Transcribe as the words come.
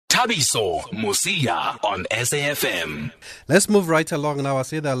Thabiso Mosia on SAFM. Let's move right along now. I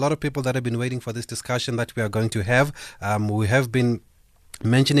see there are a lot of people that have been waiting for this discussion that we are going to have. We have been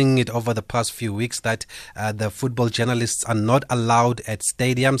mentioning it over the past few weeks that the football journalists are not allowed at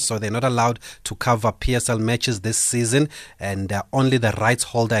stadiums, so they're not allowed to cover PSL matches this season, and only the rights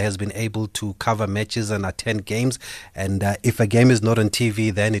holder has been able to cover matches and attend games. And if a game is not on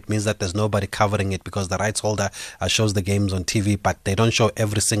TV, then it means that there's nobody covering it, because the rights holder shows the games on TV, but they don't show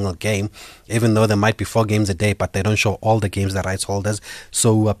every single game, even though there might be 4 games a day, but they don't show all the games, the rights holders.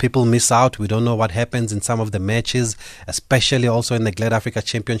 So people miss out. We don't know what happens in some of the matches, especially also in the Glad Africa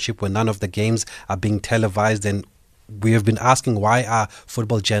Championship, when none of the games are being televised. And we have been asking, why are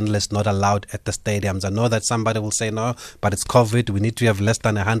football journalists not allowed at the stadiums? I know that somebody will say no, but it's COVID, we need to have less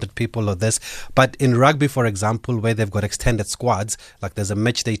than 100 people or this. But in rugby, for example, where they've got extended squads, like there's a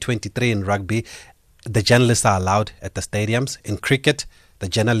match day 23 in rugby, the journalists are allowed at the stadiums. In cricket, the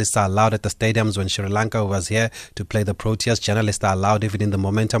journalists are allowed at the stadiums. When Sri Lanka was here to play the Proteas, journalists are allowed. Even in the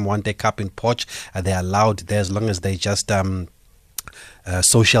Momentum One Day Cup in Poch, they're allowed there as long as they just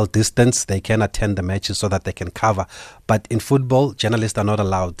social distance. They can attend the matches so that they can cover. But in football, journalists are not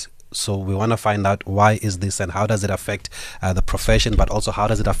allowed. So we want to find out, why is this, and how does it affect the profession, but also how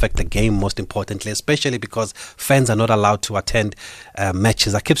does it affect the game, most importantly, especially because fans are not allowed to attend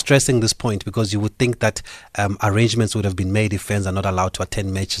matches. I keep stressing this point because you would think that arrangements would have been made if fans are not allowed to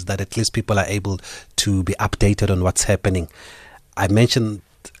attend matches, that at least people are able to be updated on what's happening. I mentioned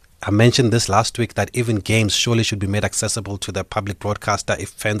this last week, that even games surely should be made accessible to the public broadcaster if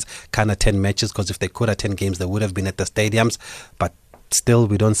fans can't attend matches, because if they could attend games, they would have been at the stadiums. But still,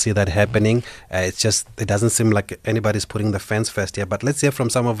 we don't see that happening. It doesn't seem like anybody's putting the fans first here. But let's hear from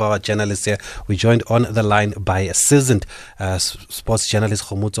some of our journalists here. We joined on the line by a seasoned sports journalist,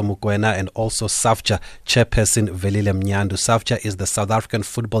 Khomotso Mokoena, and also SAFJA chairperson, Velile Mnyandu. SAFJA is the South African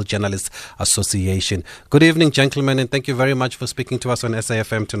Football Journalists Association. Good evening, gentlemen, and thank you very much for speaking to us on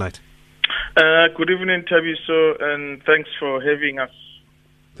SAFM tonight. Good evening, Thabiso, and thanks for having us.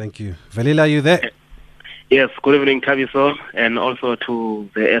 Thank you. Velile, are you there? Yes, good evening, Thabiso, and also to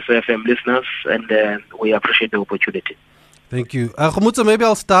the SAFM listeners, and we appreciate the opportunity. Thank you. Khomotso, maybe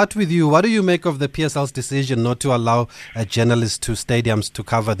I'll start with you. What do you make of the PSL's decision not to allow journalists to stadiums to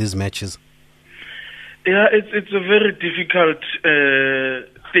cover these matches? Yeah, it's a very difficult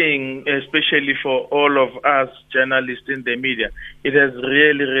thing, especially for all of us journalists in the media. It has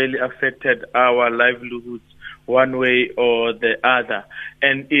really affected our livelihoods one way or the other.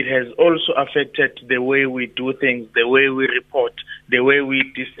 And it has also affected the way we do things, the way we report, the way we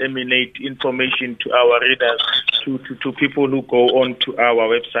disseminate information to our readers, to people who go on to our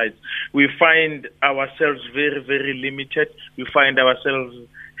websites. We find ourselves very limited. We find ourselves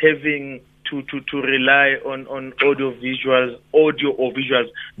having to rely on audio or visuals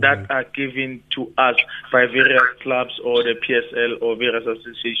that are given to us by various clubs or the PSL or various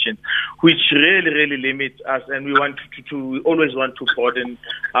associations, which really limits us. And we want we always want to broaden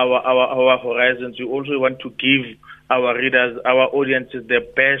our horizons. We also want to give our readers, our audiences, the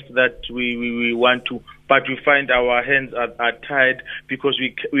best that we want to, but we find our hands are tied because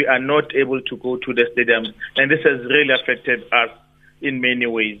we are not able to go to the stadiums, and this has really affected us in many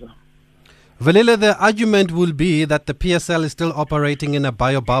ways. Velile, the argument will be that the PSL is still operating in a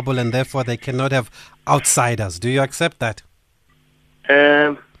bio-bubble and therefore they cannot have outsiders. Do you accept that?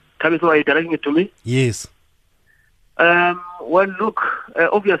 Thabiso, are you directing it to me? Yes. Well, look,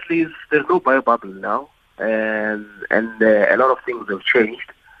 obviously there's no bio-bubble now, and a lot of things have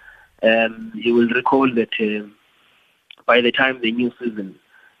changed. You will recall that by the time the new season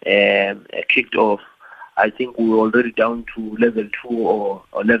kicked off, I think we were already down to level 2 or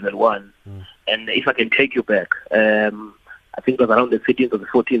level 1. And if I can take you back, I think it was around the 13th or the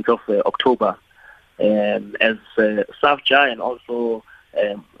 14th of October, as SAFJA and also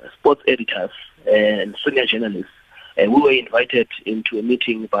sports editors and senior journalists, we were invited into a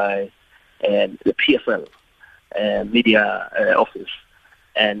meeting by the PSL media office.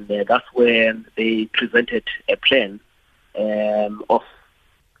 And that's where they presented a plan of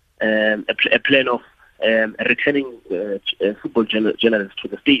returning football journalists to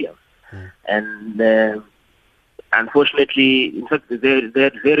the stadium. And unfortunately, in fact, they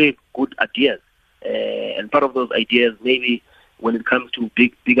had very good ideas. And part of those ideas, maybe when it comes to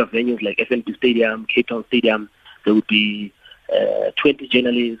bigger venues like FNB Stadium, Cape Town Stadium, there would be 20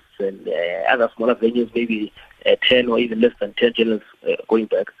 journalists, and other smaller venues, maybe 10 or even less than 10 journalists going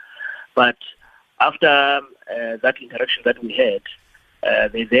back. But after that interaction that we had,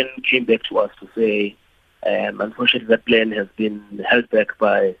 they then came back to us to say, unfortunately, that plan has been held back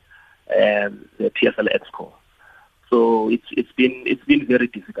by the PSL EXCO. So it's been very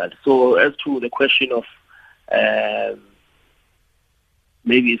difficult. So as to the question of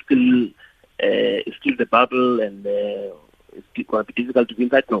maybe it's still the bubble and it's going to be difficult to win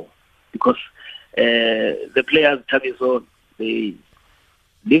that, no, because the players, Thabiso, they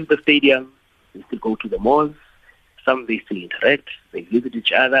leave the stadium, they still go to the malls. Some they still interact, they visit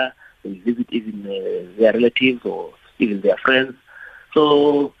each other, they visit even their relatives or even their friends.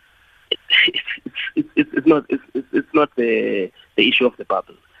 So it's not the issue of the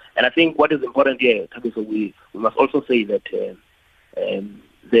bubble. And I think what is important here, so we must also say that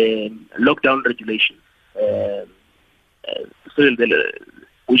the lockdown regulations,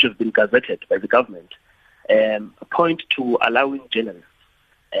 which have been gazetted by the government, point to allowing journalists,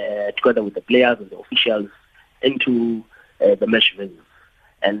 together with the players and the officials, into the match venues.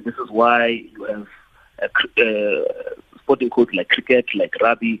 And this is why you have sporting codes like cricket, like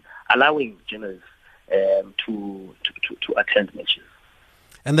rugby, allowing journalists to attend matches.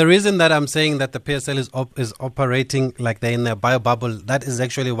 And the reason that I'm saying that the PSL is operating like they're in a bio bubble, that is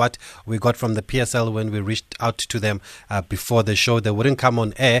actually what we got from the PSL when we reached out to them before the show. They wouldn't come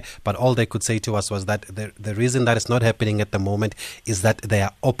on air, but all they could say to us was that the reason that it's not happening at the moment is that they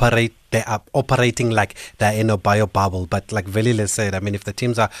are operating like they're in a bio bubble. But like Velile said, I mean, if the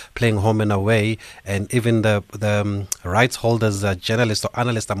teams are playing home and away, and even the rights holders, journalists or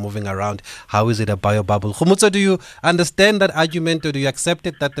analysts are moving around, how is it a bio bubble? Khomotso, do you understand that argument, or do you accept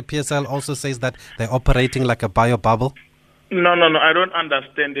it that the PSL also says that they're operating like a bio bubble? No, I don't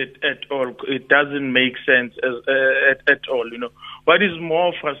understand it at all. It doesn't make sense at all. What is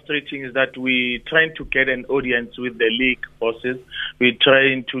more frustrating is that we're trying to get an audience with the league bosses. We're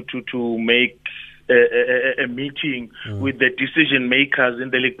trying to make a meeting with the decision makers in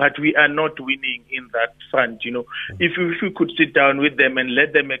the league, but we are not winning in that front. If we could sit down with them and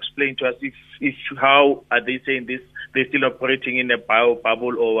let them explain to us if how are they saying this, they're still operating in a bio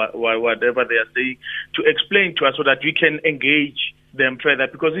bubble or whatever they are saying, to explain to us so that we can engage them further.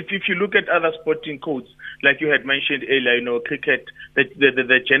 Because if you look at other sporting codes, like you had mentioned earlier, cricket,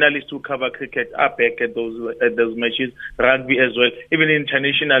 the journalists who cover cricket are back at those matches, rugby as well. Even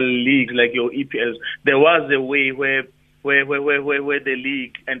international leagues like your EPLs, there was a way where the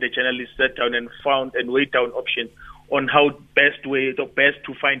league and the journalists sat down and found and weighed down options on how best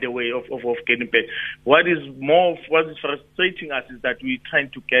to find a way of getting back. What is frustrating us is that we're trying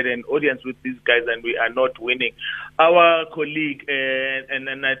to get an audience with these guys and we are not winning. Our colleague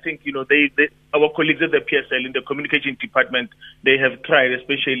and I think our colleagues at the PSL in the communication department, they have tried,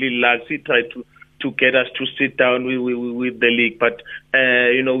 especially Lags, he tried to get us to sit down with the league, but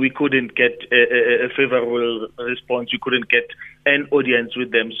we couldn't get a favorable response. We couldn't get an audience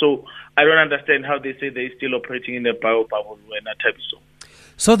with them. So I don't understand how they say they're still operating in a bio bubble when I type so.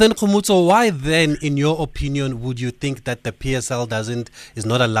 So then, Khomotso, why then, in your opinion, would you think that the PSL is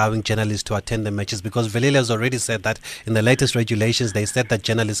not allowing journalists to attend the matches? Because Velile has already said that in the latest regulations, they said that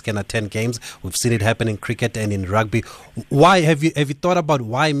journalists can attend games. We've seen it happen in cricket and in rugby. Why have you thought about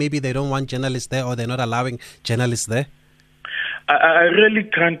why maybe they don't want journalists there, or they're not allowing journalists there? I really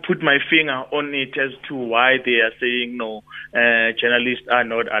can't put my finger on it as to why they are saying no, journalists are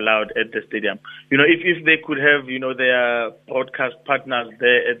not allowed at the stadium. If they could have, their broadcast partners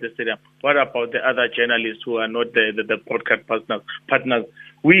there at the stadium, what about the other journalists who are not there, the broadcast partners?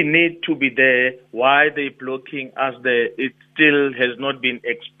 We need to be there. Why they blocking us there? It still has not been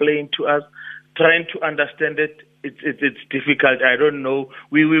explained to us. Trying to understand it, it's difficult. I don't know.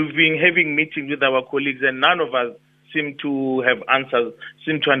 We've been having meetings with our colleagues and none of us seem to have answers,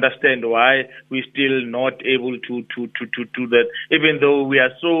 seem to understand why we're still not able to do that, even though we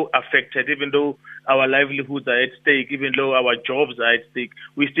are so affected, even though our livelihoods are at stake, even though our jobs are at stake,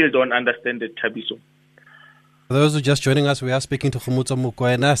 we still don't understand it, Thabiso. For those who are just joining us, we are speaking to Khomotso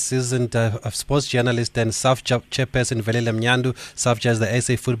Mokoena, seasoned sports journalist and SAFJA chairperson Velile Mnyandu. SAFJA is the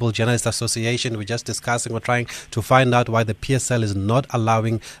SA Football Journalists Association. We're just discussing, we're trying to find out why the PSL is not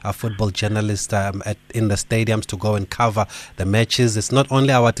allowing football journalists in the stadiums to go and cover the matches. It's not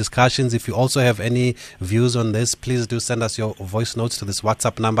only our discussions. If you also have any views on this, please do send us your voice notes to this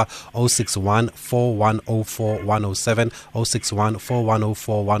WhatsApp number 061 4104 107, 061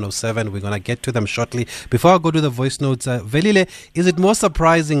 4104 107. We're going to get to them shortly. Before I go to the voice notes, Velile, is it more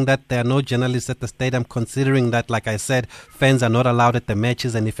surprising that there are no journalists at the stadium, considering that, like I said, fans are not allowed at the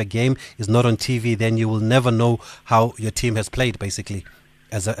matches, and if a game is not on TV, then you will never know how your team has played, basically,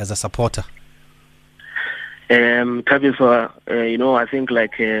 as a supporter? Thabiso, I think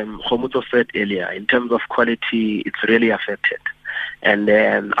like Khomotso said earlier, in terms of quality, it's really affected. And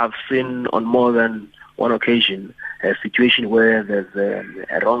I've seen on more than one occasion a situation where there's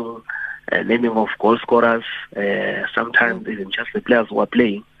a wrong naming of goal scorers, sometimes even just the players who are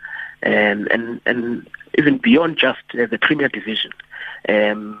playing, and even beyond just the Premier Division.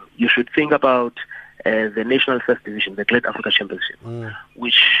 You should think about the National First Division, the Great Africa Championship,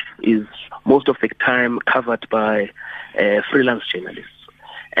 which is most of the time covered by freelance journalists.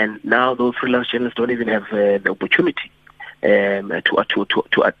 And now those freelance journalists don't even have the opportunity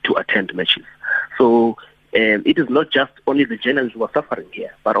to attend matches. So it is not just only the journalists who are suffering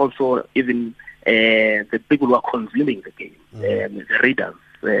here, but also even the people who are consuming the game, the readers,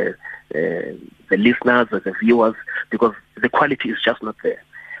 the listeners, the viewers, because the quality is just not there.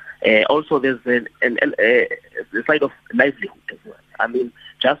 Also, there's the side of livelihood as well. I mean,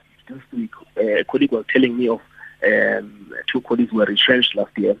 just this week, a colleague was telling me of 2 colleagues who were retrenched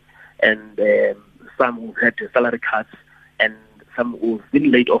last year, and some who had salary cuts, and some who've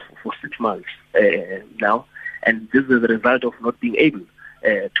been laid off for 6 months now. And this is a result of not being able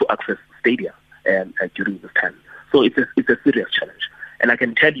to access stadia during this time. So it's a serious challenge. And I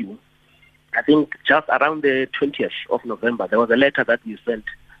can tell you, I think just around the 20th of November, there was a letter that we sent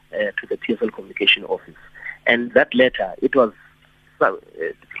to the PSL Communication Office. And that letter, it was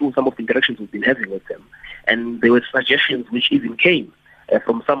through some of the interactions we've been having with them. And there were suggestions which even came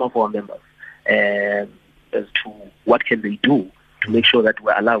from some of our members as to what can they do to make sure that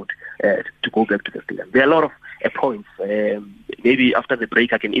we're allowed to go back to the stadium. There are a lot of points. Maybe after the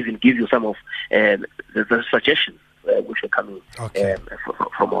break, I can even give you some of the suggestions which are coming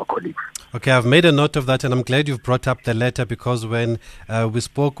from our colleagues. Okay, I've made a note of that, and I'm glad you've brought up the letter, because when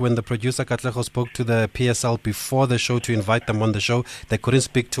the producer Katlego spoke to the PSL before the show to invite them on the show, they couldn't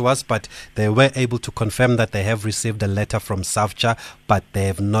speak to us, but they were able to confirm that they have received a letter from SAFCHA, but they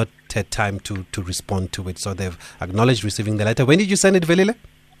have not had time to respond to it. So they've acknowledged receiving the letter. When did you send it, Velile?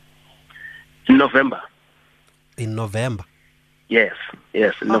 In November. In November? Yes,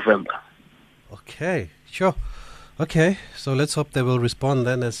 in November. Okay, sure. Okay, so let's hope they will respond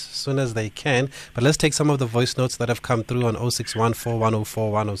then as soon as they can. But let's take some of the voice notes that have come through on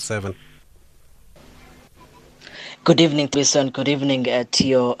 0614104107. Good evening, Wilson. Good evening to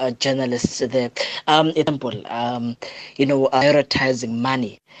your journalists there. It's simple, prioritizing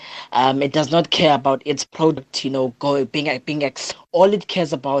money. It does not care about its product, all it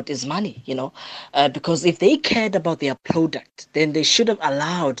cares about is money, because if they cared about their product, then they should have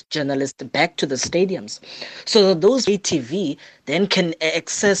allowed journalists back to the stadiums, so that those ATV then can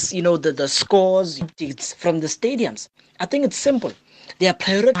access, the scores from the stadiums. I think it's simple. They are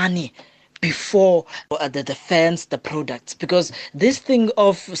prioritizing money before the fans, the products, because this thing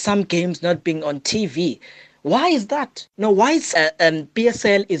of some games not being on TV, why is that? Why is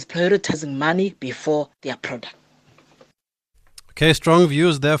PSL is prioritizing money before their product? Okay, strong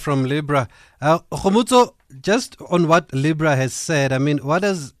views there from Libra. Khomutso, just on what Libra has said, I mean, what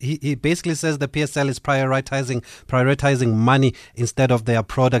does he basically says the PSL is prioritizing money instead of their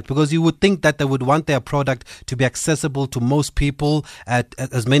product, because you would think that they would want their product to be accessible to most people, at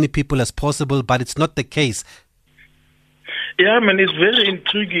as many people as possible, but it's not the case. Yeah, I mean, it's very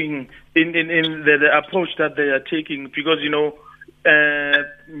intriguing in the approach that they are taking, because,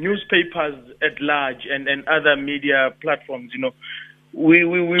 newspapers at large and other media platforms,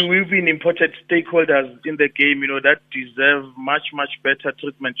 we've been important stakeholders in the game, that deserve much, much better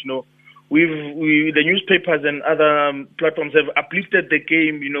treatment. The newspapers and other platforms have uplifted the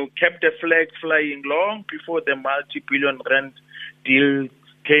game, kept the flag flying long before the multi-billion rand deal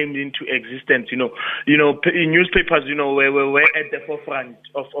came into existence. Newspapers, were at the forefront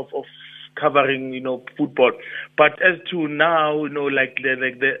of covering, football. But as to now, like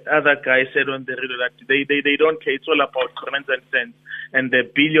the other guy said on the radio, that they don't care. It's all about comments and cents and the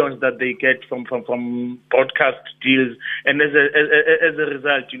billions that they get from broadcast deals. And as a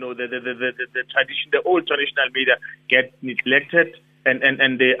result, the tradition, the old traditional media get neglected.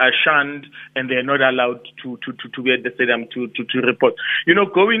 And they are shunned, and they are not allowed to be at the stadium to report.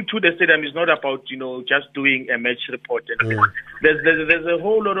 Going to the stadium is not about just doing a match report. And there's a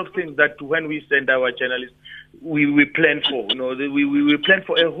whole lot of things that when we send our journalists, we plan for. We plan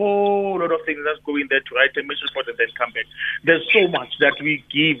for a whole lot of things that's going there to write a match report and then come back. There's so much that we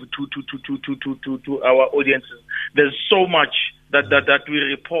give to our audiences. There's so much that we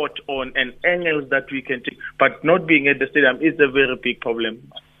report on and angles that we can take, but not being at the stadium is a very big problem.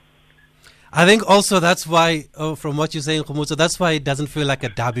 I think also that's why, from what you're saying, Khomutso, that's why it doesn't feel like a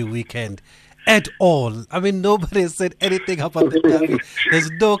derby weekend at all. I mean, nobody has said anything about the derby. There's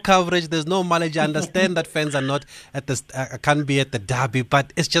no coverage, there's no mileage. I understand that fans are not can't be at the derby,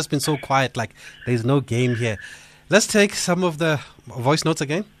 but it's just been so quiet, like there's no game here. Let's take some of the voice notes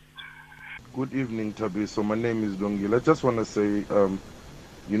again. Good evening, Tabi. So my name is Dongil. I just want to say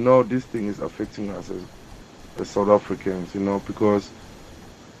this thing is affecting us as South Africans, because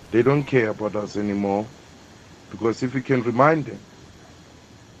they don't care about us anymore. Because if we can remind them,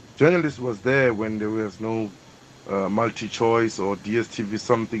 journalists was there when there was no multi-choice or DSTV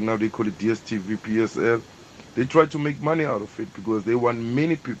something. Now they call it DSTV, PSL. They try to make money out of it because they want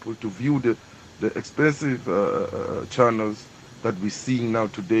many people to view the expensive channels that we're seeing now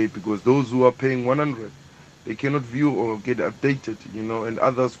today, because those who are paying 100, they cannot view or get updated, and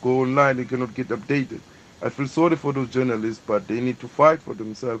others go online, they cannot get updated. I feel sorry for those journalists, but they need to fight for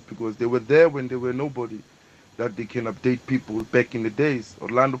themselves because they were there when there were nobody that they can update people back in the days.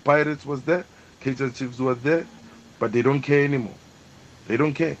 Orlando Pirates was there, Kaizer Chiefs was there, but they don't care anymore. They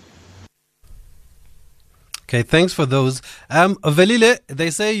don't care. Okay, thanks for those. Velile, they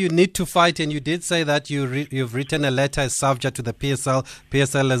say you need to fight, and you did say that you've written a letter as subject to the PSL.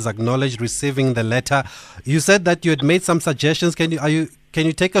 PSL has acknowledged receiving the letter. You said that you had made some suggestions. Can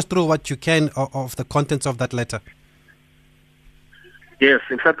you take us through what you can of the contents of that letter? Yes,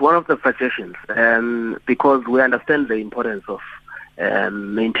 in fact, one of the suggestions, because we understand the importance of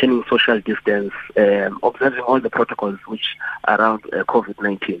maintaining social distance, observing all the protocols which are around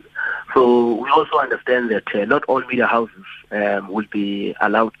COVID-19. So we also understand that not all media houses will be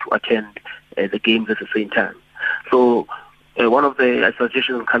allowed to attend the games at the same time. So one of the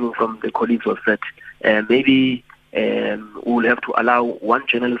suggestions coming from the colleagues was that maybe we will have to allow one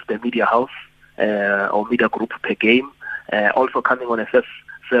journalist per media house or media group per game, also coming on a first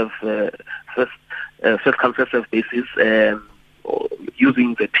come first serve basis,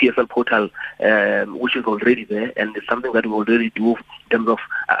 using the PSL portal, which is already there, and it's something that we already do in terms of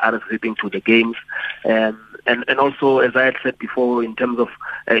RSVPing to the games. And also, as I had said before, in terms of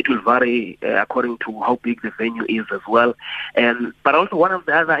it will vary according to how big the venue is as well. But also one of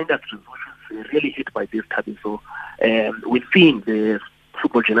the other industries which is really hit by this, Thabiso, within the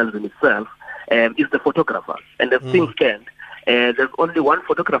football journalism itself, is the photographers. And as things stand, there's only one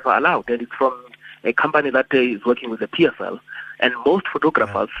photographer allowed, and it's from a company that is working with the PSL. And most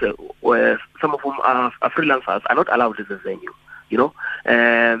photographers, some of whom are freelancers, are not allowed in the venue.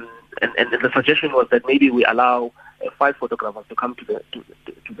 And the suggestion was that maybe we allow 5 photographers to come to the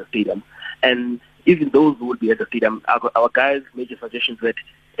stadium, and even those who will be at the stadium, our guys made a suggestion that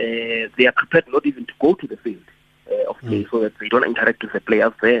they are prepared not even to go to the field of play, so that they don't interact with the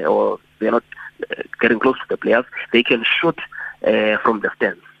players there, or they're not getting close to the players. They can shoot from the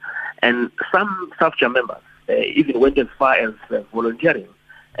stands. And some SAFJA members even went as far as volunteering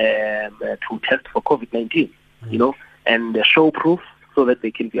to test for COVID-19, and show proof so that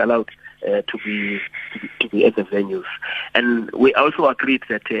they can be allowed to be at the venues. And we also agreed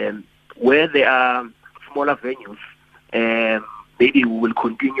that where there are smaller venues, maybe we will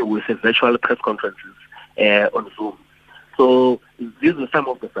continue with the virtual press conferences on Zoom. So these are some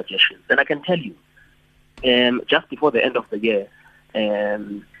of the suggestions. And I can tell you, just before the end of the year,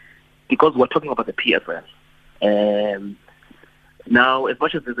 because we're talking about the PSL, now, as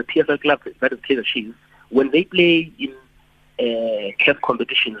much as there's a PSL club, that is Kaizer Chiefs, when they play in CAF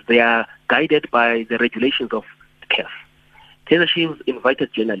competitions, they are guided by the regulations of CAF. Kaizer Chiefs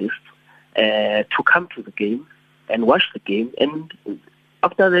invited journalists to come to the game and watch the game, and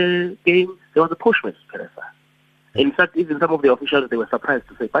after the game, there was a post-match, Teresa. In fact, even some of the officials, they were surprised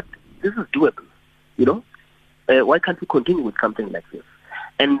to say, but this is doable, why can't we continue with something like this?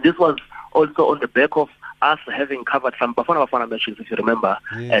 And this was also on the back of us having covered some Bafana Bafana matches, if you remember,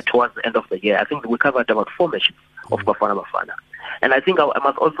 towards the end of the year. I think we covered about 4 matches of Bafana Bafana. And I think I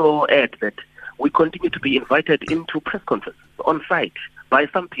must also add that we continue to be invited into press conferences on site by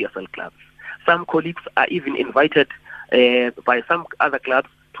some PSL clubs. Some colleagues are even invited by some other clubs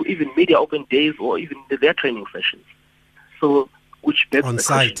to even media open days or even their training sessions. So, which begs the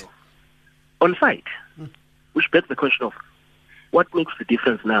question on site, which begs the question of what makes the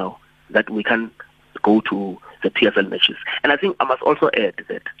difference now that we can go to the PSL matches. And I think I must also add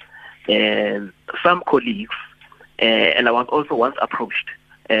that some colleagues, and I was also once approached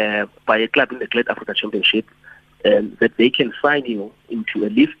by a club in the Great Africa Championship, that they can sign you into a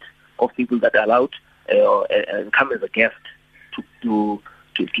list of people that are allowed and come as a guest to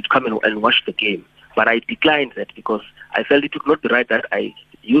come and watch the game. But I declined that because I felt it would not be right that I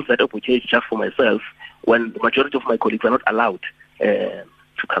use that opportunity just for myself when the majority of my colleagues are not allowed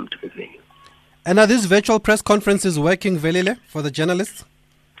to come to the venue. And are these virtual press conferences working, Velile, for the journalists?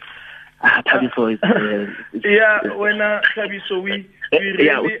 Thabiso Thabiso, we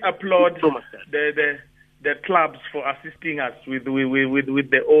really applaud the clubs for assisting us with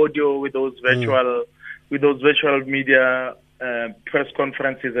the audio, with those virtual media press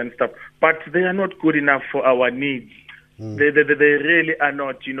conferences and stuff. But they are not good enough for our needs. They really are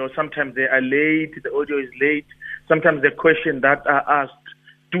not. Sometimes they are late. The audio is late. Sometimes the questions that are asked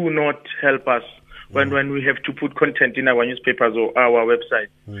do not help us when we have to put content in our newspapers or our website.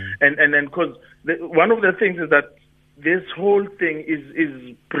 And then because one of the things is that this whole thing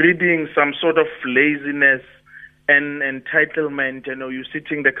is breeding some sort of laziness and entitlement. You're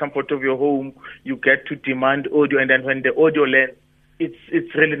sitting in the comfort of your home, you get to demand audio, and then when the audio lands,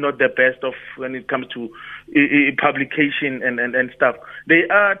 it's really not the best of when it comes to publication and stuff. They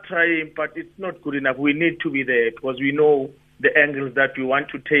are trying, but it's not good enough. We need to be there because we know the angles that we want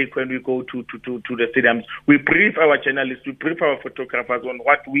to take when we go to the stadiums. We brief our journalists, we brief our photographers on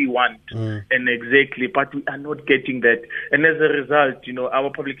what we want and exactly, but we are not getting that. And as a result, our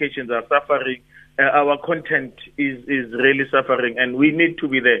publications are suffering. Our content is really suffering, and we need to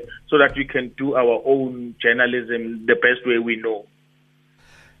be there so that we can do our own journalism the best way we know.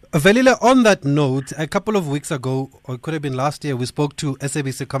 Velile, on that note, a couple of weeks ago, or it could have been last year, we spoke to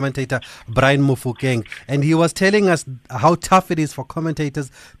SABC commentator Brian Mofokeng, and he was telling us how tough it is for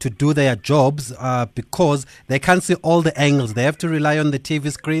commentators to do their jobs because they can't see all the angles. They have to rely on the TV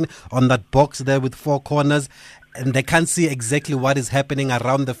screen, on that box there with four corners, and they can't see exactly what is happening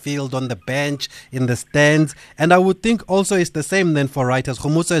around the field, on the bench, in the stands. And I would think also it's the same then for writers.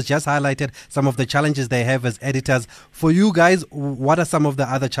 Khumuso has just highlighted some of the challenges they have as editors. For you guys, what are some of the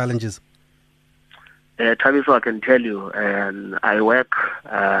other challenges? Tabiso, I can tell you, I work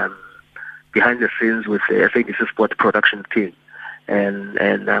behind the scenes with the SABC Sport production team,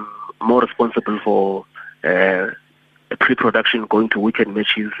 and I'm more responsible for pre-production, going to weekend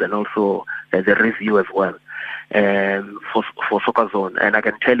matches, and also the review as well. For Soccer Zone, and I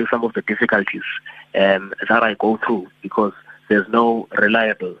can tell you some of the difficulties that I go through because there's no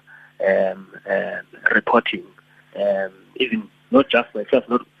reliable reporting, even not just myself,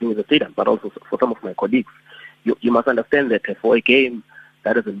 not through the stadium, but also for some of my colleagues. You must understand that for a game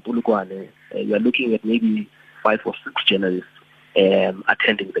that is in Polokwane, you are looking at maybe 5 or 6 journalists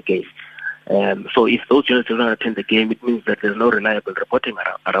attending the game. So if those journalists don't attend the game, it means that there's no reliable reporting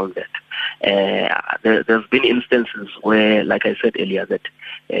around that. There's been instances where, like I said earlier, that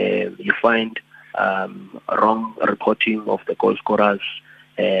you find wrong reporting of the goal scorers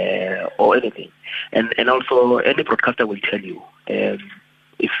or anything. And also, any broadcaster will tell you,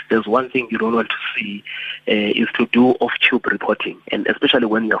 if there's one thing you don't want to see, is to do off-tube reporting, and especially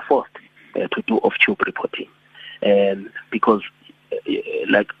when you're forced to do off-tube reporting. Because,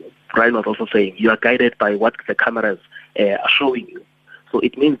 like Brian was also saying, you are guided by what the cameras are showing you. So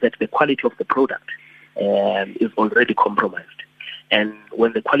it means that the quality of the product is already compromised. And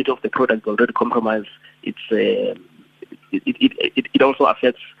when the quality of the product is already compromised, it also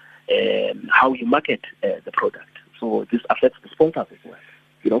affects how you market the product. So this affects the sponsors as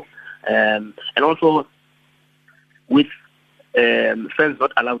well, and also with fans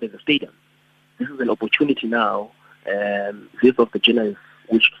not allowed in the stadium, this is an opportunity now. This of the journalists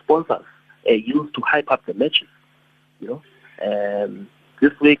which sponsors use to hype up the matches.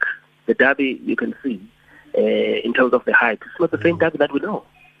 This week the derby, you can see in terms of the hype, it's not the same derby that we know.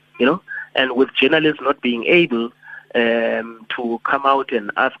 And with journalists not being able to come out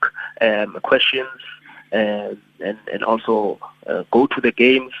and ask questions and also go to the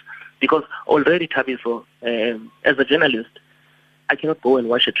games, because already, Tabiso, as a journalist, I cannot go and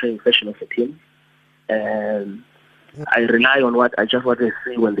watch a training session of a team. I rely on what I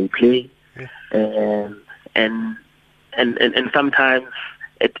see when they play, and sometimes,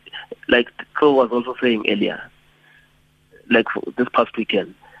 like Phil was also saying earlier, like this past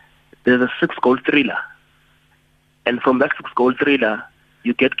weekend, there's a 6-goal thriller, and from that 6-goal thriller,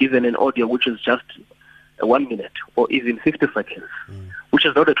 you get given an audio which is just 1 minute or even 50 seconds, which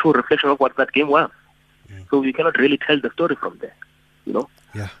is not a true reflection of what that game was. So you cannot really tell the story from there,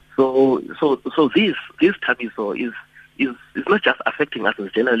 Yeah. So this Tabiso is not just affecting us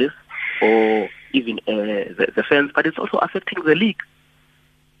as journalists or even the fans, but it's also affecting the league.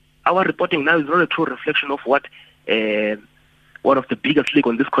 Our reporting now is not a true reflection of what one of the biggest league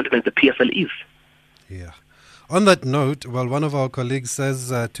on this continent, the PSL, is. Yeah. On that note, well, one of our colleagues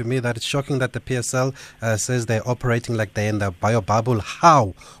says to me that it's shocking that the PSL says they're operating like they're in the bio bubble.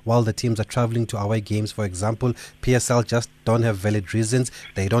 How? While the teams are traveling to away games, for example, PSL just don't have valid reasons.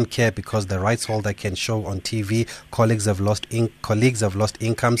 They don't care because the rights holder can show on TV. Colleagues have lost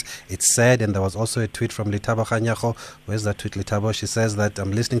incomes. It's sad. And there was also a tweet from Litabo Khanyago. Where's that tweet, Litabo? She says that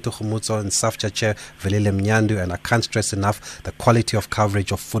I'm listening to Khumuso and Safcha Chair Velile Mnyandu, and I can't stress enough the quality of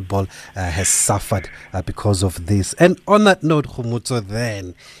coverage of football has suffered because of this. And on that note, Khomotso,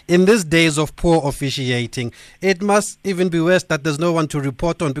 then, in these days of poor officiating, it must even be worse that there's no one to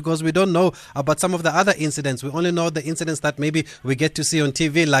report on, because we don't know about some of the other incidents. We only know the incidents that maybe we get to see on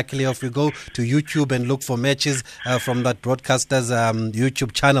TV, luckily, if we go to YouTube and look for matches from that broadcaster's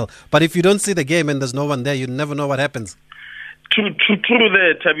YouTube channel. But if you don't see the game and there's no one there, you never know what happens. True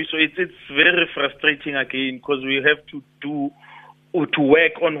there, Tabi. So it's very frustrating again, because we have to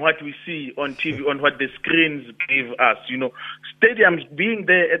work on what we see on TV, on what the screens give us. Stadiums, being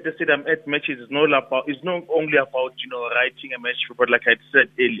there at the stadium at matches is not only about writing a match report, like I said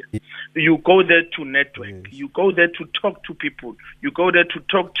earlier. You go there to network. You go there to talk to people. You go there to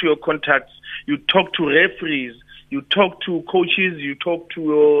talk to your contacts. You talk to referees. You talk to coaches, you talk to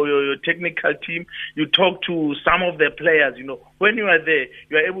your technical team, you talk to some of the players. When you are there,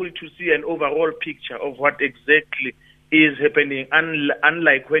 you are able to see an overall picture of what exactly is happening,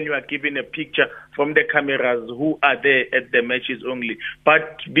 unlike when you are given a picture from the cameras who are there at the matches only.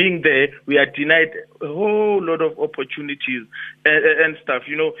 But being there, we are denied a whole lot of opportunities and stuff.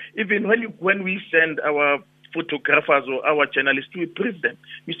 Even when we send our photographers or our journalists, we brief them.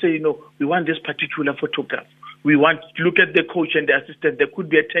 We say, we want this particular photograph. We want to look at the coach and the assistant. There could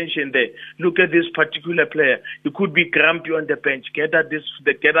be a tension there. Look at this particular player. You could be grumpy on the bench. Get us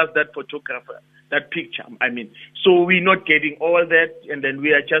that photographer, that picture. So we're not getting all that, and then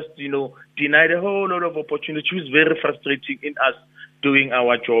we are just, denied a whole lot of opportunities. It's very frustrating in us doing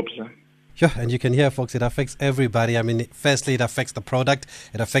our jobs. Yeah, and you can hear, folks, it affects everybody. Firstly, it affects the product.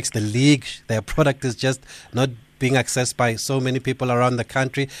 It affects the league. Their product is just not being accessed by so many people around the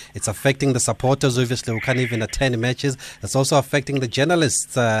country. It's affecting the supporters, obviously, who can't even attend matches. It's also affecting the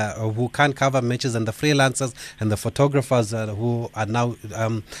journalists who can't cover matches, and the freelancers and the photographers who are now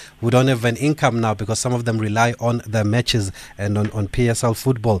who don't have an income now, because some of them rely on the matches and on PSL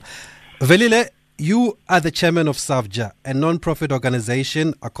football. Velile, you are the chairman of SAFJA, a non-profit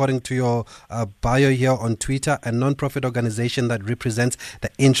organization, according to your bio here on Twitter, a non-profit organization that represents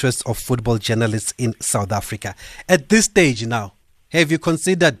the interests of football journalists in South Africa. At this stage now, have you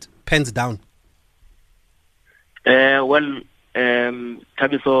considered pens down? Tabiso,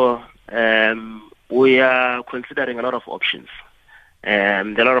 we are considering a lot of options. There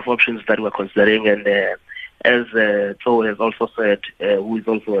are a lot of options that we're considering, and as Tso has also said, who is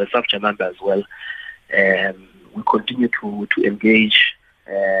also a SAFJA member as well, we continue to engage,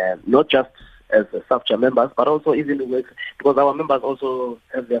 not just as SAFJA members, but also even with, because our members also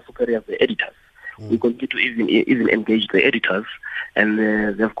have their superiors, the editors. We continue to even engage the editors, and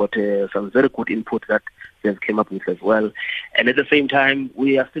they've got some very good input that they've came up with as well. And at the same time,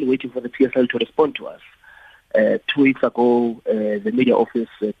 we are still waiting for the PSL to respond to us. 2 weeks ago, the media office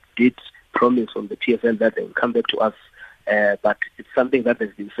did promise from the PSL that they will come back to us, but it's something that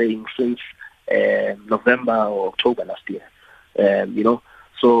they've been saying since November or October last year.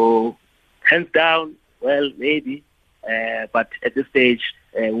 So hands down, well, maybe, but at this stage,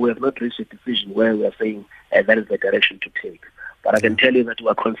 we have not reached a decision where we are saying that is the direction to take. But I can tell you that we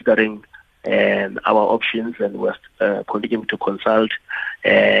are considering our options, and we're continuing to consult,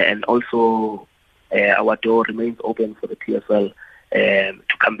 and also our door remains open for the PSL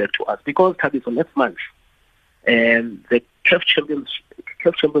to come back to us, because Tabiso, next month, the CAF Champions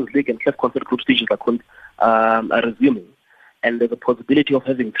League and CAF Confederation Group stages are resuming, and there's a possibility of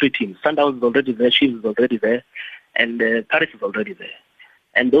having 3 teams. Sundowns is already there, Chiefs is already there, and Paris is already there.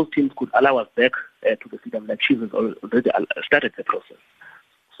 And those teams could allow us back to the stadium, like Chiefs has already started the process.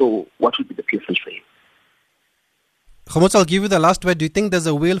 So what would be the PSL saying? Khomotso, I'll give you the last word. Do you think there's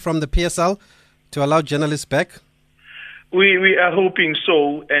a will from the PSL to allow journalists back? We are hoping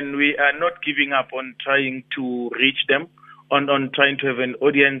so, and we are not giving up on trying to reach them, on trying to have an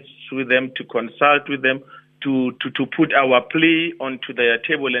audience with them, to consult with them, to put our plea onto their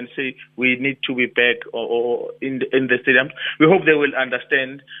table and say we need to be back or in the stadium. We hope they will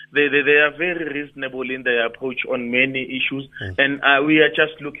understand. They are very reasonable in their approach on many issues, and we are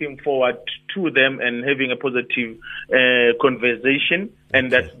just looking forward to them and having a positive conversation, and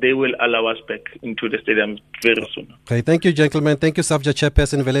that they will allow us back into the stadium very soon. Okay, thank you, gentlemen. Thank you, SAFJA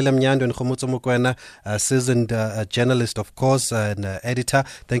Chairperson Velile Mnyando and Khomotso Mokoena, a seasoned journalist, of course, and editor.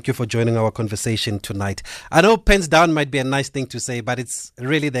 Thank you for joining our conversation tonight. I know pens down might be a nice thing to say, but it's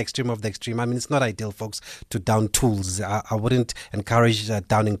really the extreme of the extreme. It's not ideal, folks, to down tools. I wouldn't encourage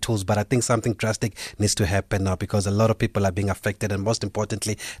downing tools, but I think something drastic needs to happen now, because a lot of people are being affected, and most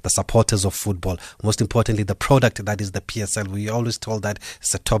importantly, the supporters of football. Most importantly, the product that is the PSL. We always told that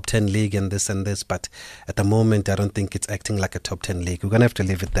it's a top 10 league and this, but at the moment, I don't think it's acting like a top 10 league. We're going to have to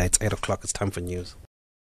leave it there. It's 8 o'clock. It's time for news.